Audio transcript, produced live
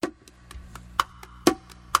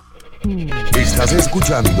Estás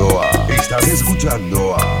escuchando a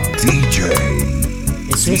DJ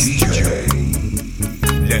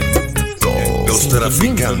Lento. Los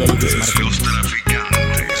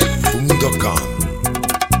traficantes.com.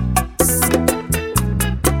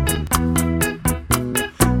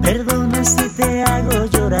 Perdona si te hago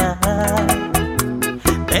llorar,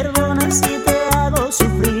 perdona si te hago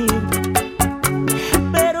sufrir,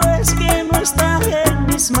 pero es que no está en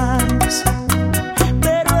mis manos,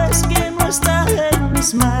 pero es que no está en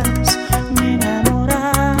mis manos. Me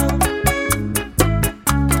enamorar,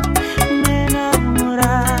 me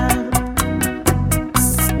enamorar,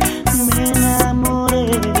 me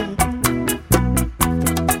enamoré.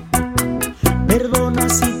 Perdona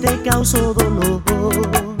si te causo dolor,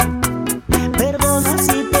 perdona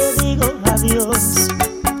si te digo adiós.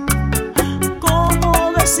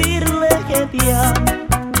 ¿Cómo decirle que te amo?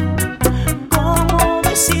 ¿Cómo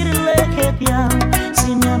decirle que te amo?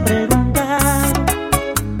 Si me han preguntado,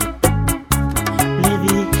 le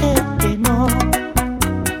dije que no,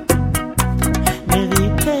 le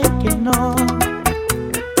dije que no.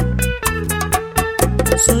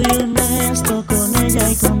 Soy honesto con ella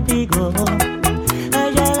y contigo. A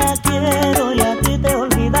ella la quiero y a ti te he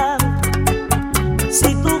olvidado.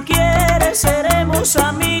 Si tú quieres seremos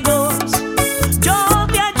amigos. Yo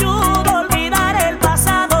te ayudo a olvidar el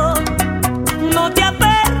pasado. No te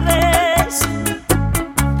aferres,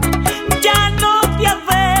 ya no te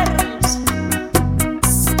aferres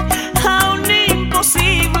a un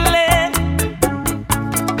imposible.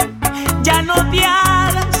 Ya no te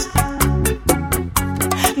hagas,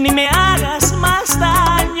 ni me hagas más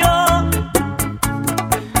daño.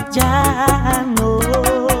 Ya no.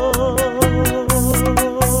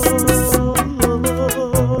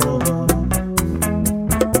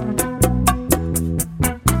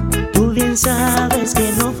 Tú bien sabes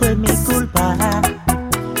que no fue mi culpa.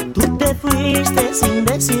 Tú te fuiste sin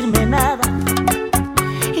decirme nada.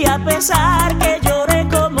 Y a pesar que lloré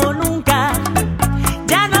como nunca,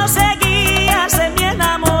 ya no seguías en mi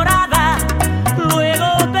enamorada. Luego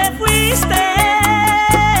te fuiste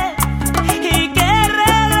y que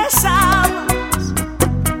regresabas.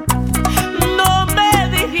 No me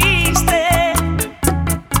dijiste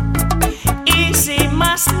y sin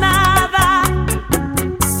más nada.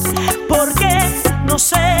 Porque no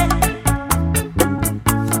sé,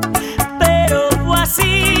 pero fue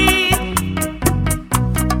así.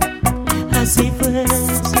 Así fue,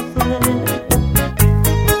 así fue.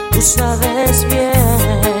 Tú sabes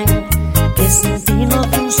bien que sin ti no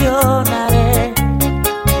funcionaré.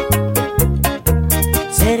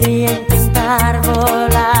 Sería intentar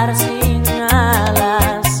volar sin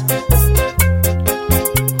alas.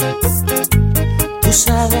 Tú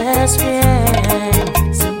sabes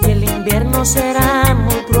bien, sin ti el invierno será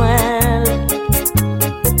muy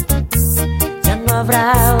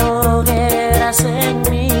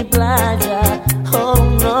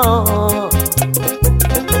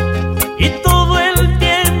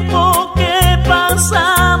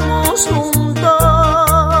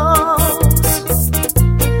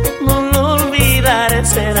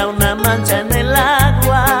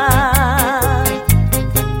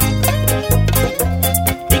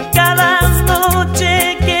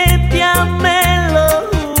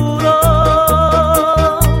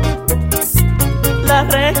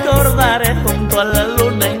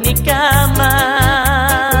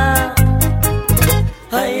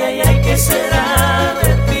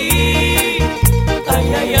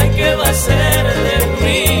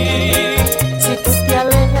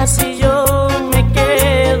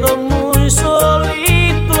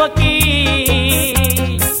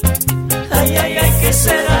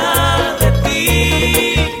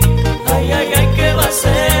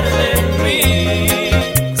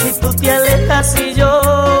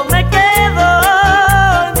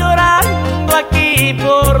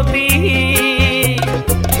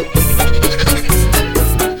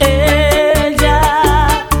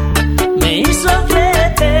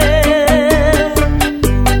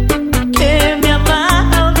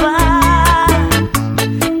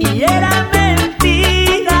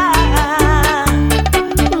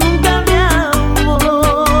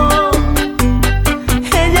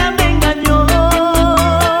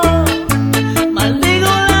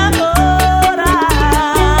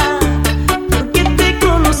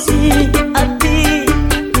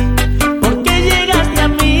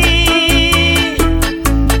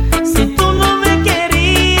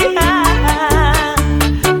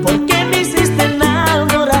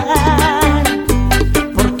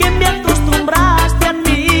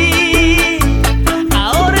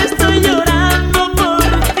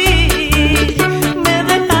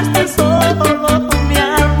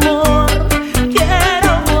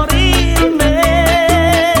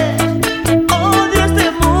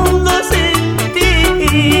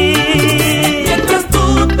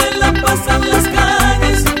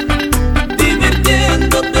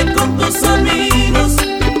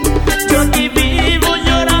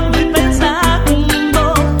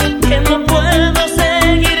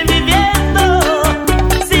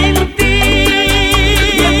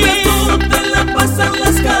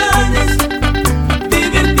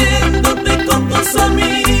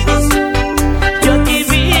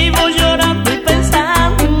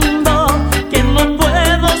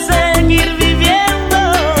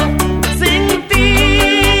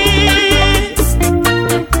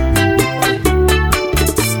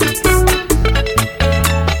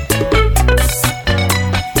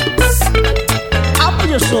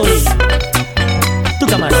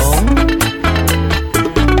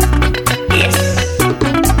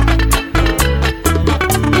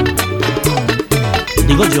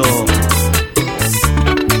digo yo.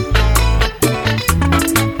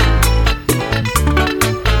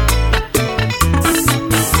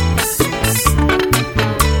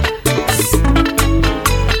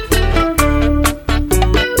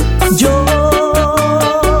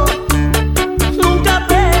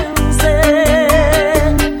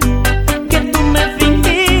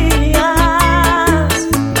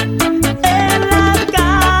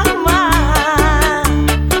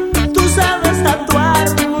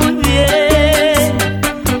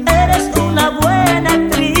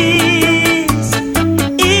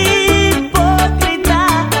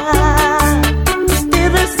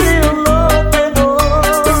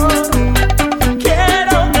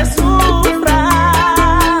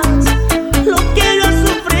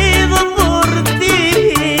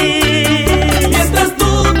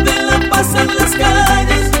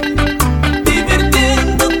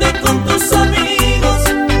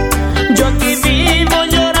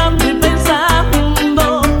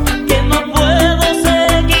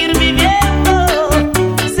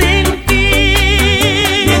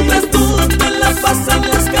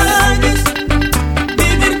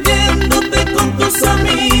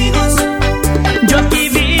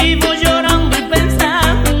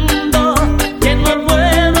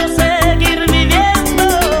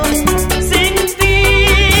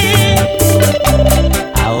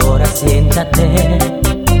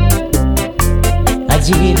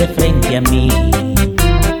 Allí de frente a mí,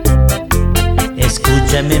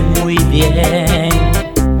 escúchame muy bien,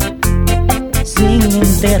 sin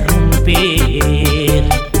interrumpir.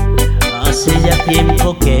 Hace ya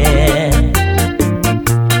tiempo que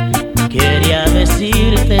quería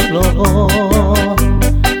decírtelo,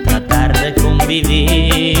 tratar de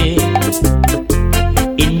convivir,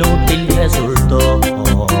 inútil resultó,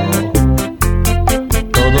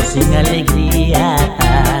 todo sin alegría,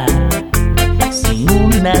 sin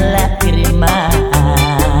una lágrima,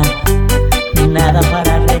 nada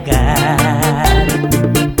para regar,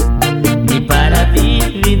 ni para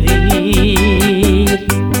dividir.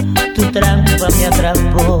 Tu trampa me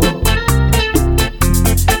atrapó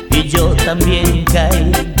y yo también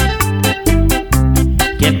caí.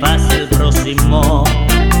 Que pase el próximo,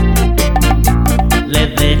 le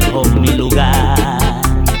dejo mi lugar.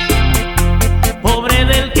 Pobre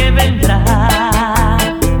del que vendrá,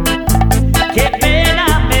 qué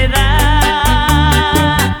pena me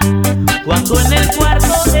da cuando en el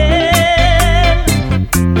cuarto de él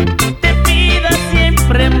te pida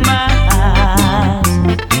siempre más.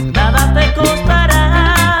 Nada te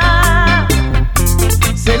costará,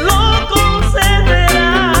 se lo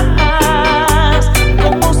concederás.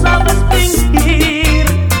 Como sabes fingir,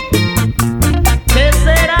 te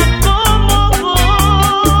será cómodo.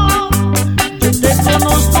 Yo te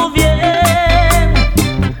conozco bien,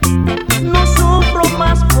 no sufro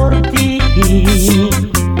más por ti.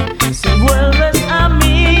 Si vuelves a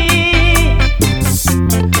mí,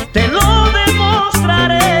 te lo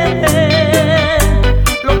demostraré.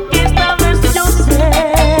 Lo que esta vez yo sé,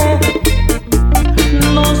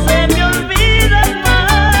 no se me olvida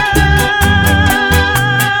más.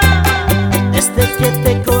 Desde que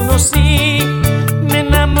te conocí, me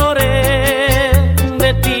enamoré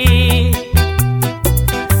de ti.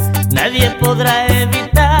 Nadie podrá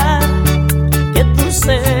evitar que tú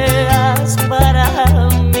seas para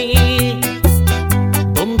mí.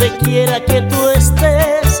 Donde quiera que tú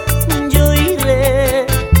estés, yo iré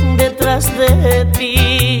detrás de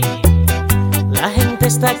ti. La gente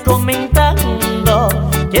está comentando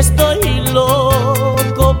que estoy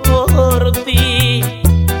loco por ti.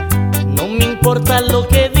 No me importa lo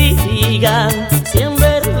que digan, si en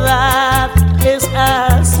verdad es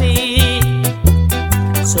así.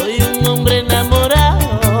 Soy un hombre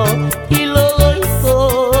enamorado y lo doy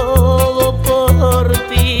todo por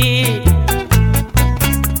ti.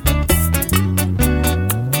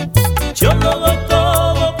 Yo lo doy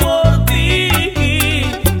todo por ti,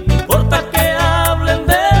 no importa que hablen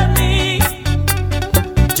de mí.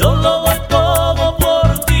 Yo lo doy todo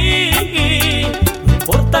por ti, no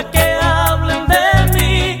importa que hablen de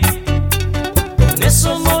mí. Con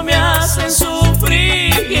eso no me hacen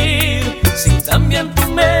sufrir, si también tú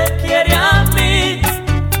me quieres a mí.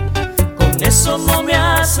 Con eso no me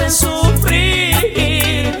hacen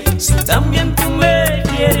sufrir, si también tú me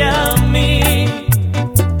quieres a mí.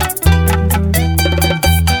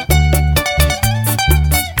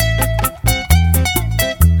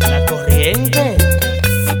 La corriente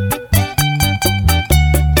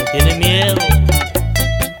tiene miedo.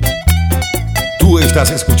 Tú estás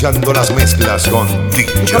escuchando las mezclas con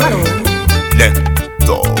DJ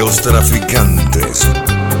Lento,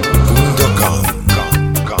 lostraficantes.com.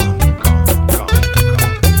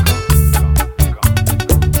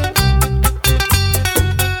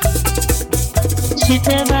 Si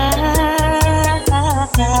te vas,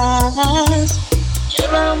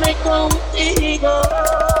 llévame contigo.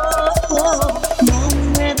 No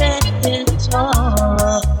me dejes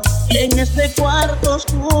solo en este cuarto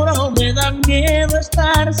oscuro. Me da miedo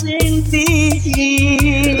estar sin ti.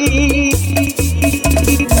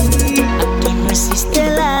 Aquí no existe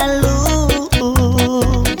la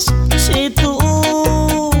luz. Si tú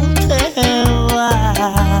te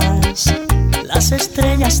vas, las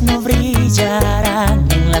estrellas no brillarán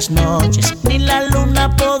en las noches, ni la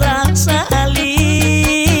luna podrá salir.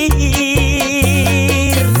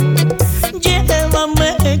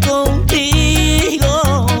 Llévame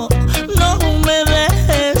contigo, no me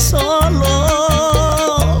dejes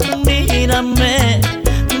solo. Mírame,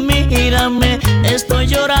 mírame, estoy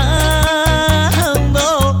llorando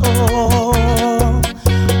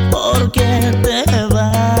porque te vas.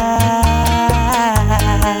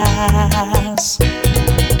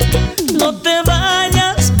 No te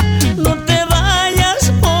vayas, no te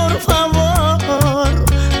vayas, por favor.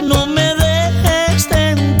 No me dejes,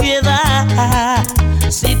 ten piedad.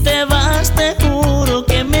 Si te vas, te juro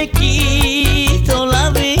que me quito la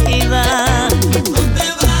vida.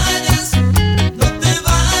 No te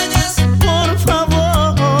vayas, Por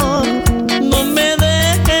favor, no me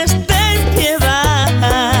dejes, ten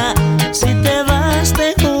piedad. Si te vas,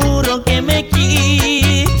 te juro que me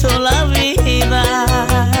quito la vida.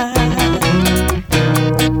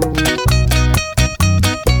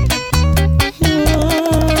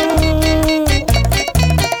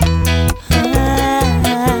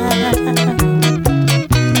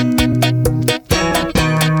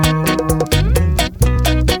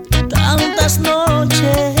 Tantas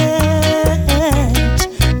noches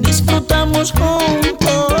disfrutamos juntos.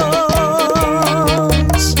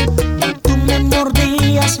 Tú me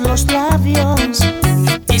mordías los labios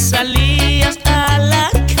y salías a la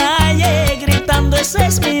calle gritando: ese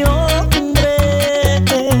es mi hombre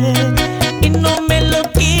y no me lo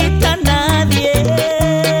quita nadie.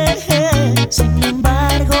 Sin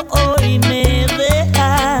embargo, hoy me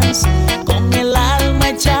dejas con el alma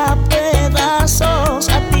hecha pedazos.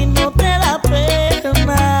 A ti no te da pena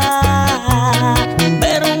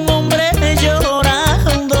ver un hombre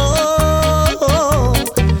llorando.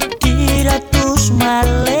 Tira tus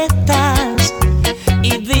maletas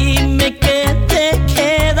y dime que te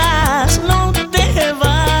quedas. No te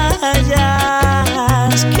vayas,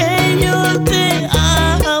 que yo te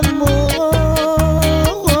amo.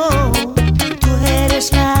 Tú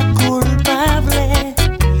eres la culpable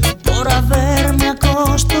por haberme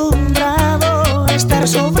acostumbrado a estar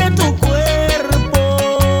sobre tu cuerpo.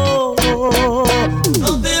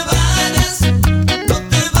 no te vayas,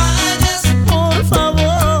 Por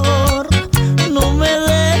favor, no me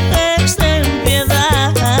dejes, ten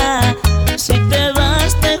piedad. Si te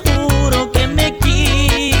vas, te juro que me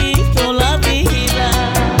quito la vida.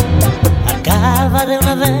 Acaba de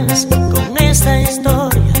una vez con esta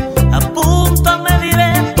historia. Apúntame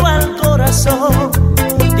directo al corazón.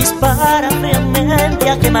 Dispara fríamente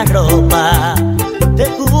a quemarropa. Te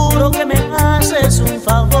juro que me haces un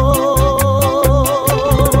favor.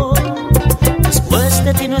 Después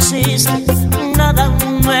de ti no existe nada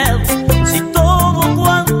nuevo. Si todo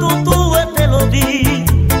cuanto tuve te lo di,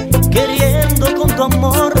 queriendo con tu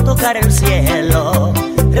amor tocar el cielo,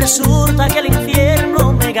 resulta que el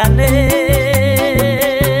infierno me gané.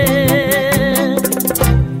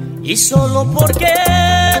 Y solo porque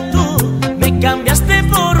tú me cambiaste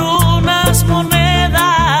por unas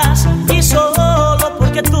monedas, y solo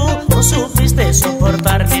porque tú no supiste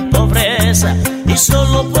soportar mi pobreza, y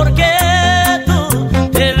solo porque tú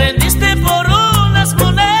te vendiste por unas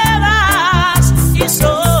monedas, y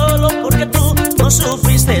solo porque tú no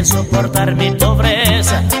supiste soportar mi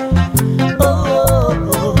pobreza. Oh, oh,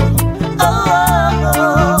 oh, oh,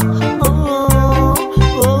 oh, oh,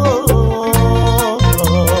 oh, oh.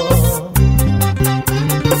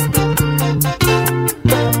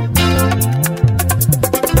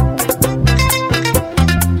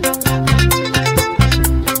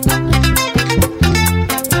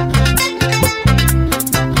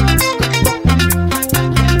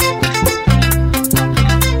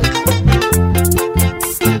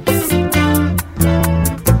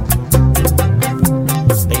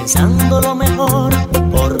 Pensando lo mejor,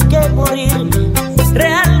 ¿por qué morirme?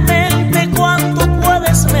 Realmente, ¿cuánto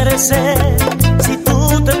puedes merecer? Si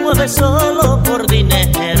tú te mueves solo por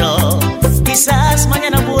dinero, quizás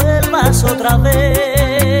mañana vuelvas otra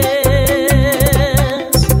vez.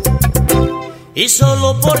 Y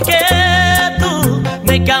solo porque tú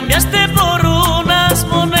me cambiaste por unas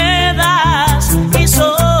monedas, y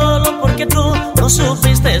solo porque tú no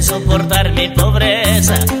supiste soportar mi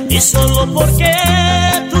pobreza, y solo porque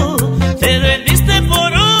tú te vendiste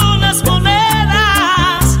por unas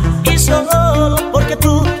monedas, y solo porque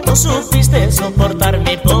tú no supiste soportar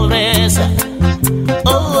mi pobreza.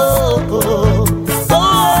 Oh, oh, oh, oh,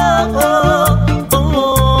 oh, oh,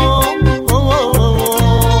 oh, oh,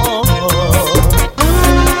 oh.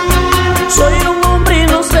 Soy un hombre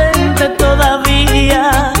inocente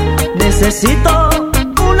todavía, necesito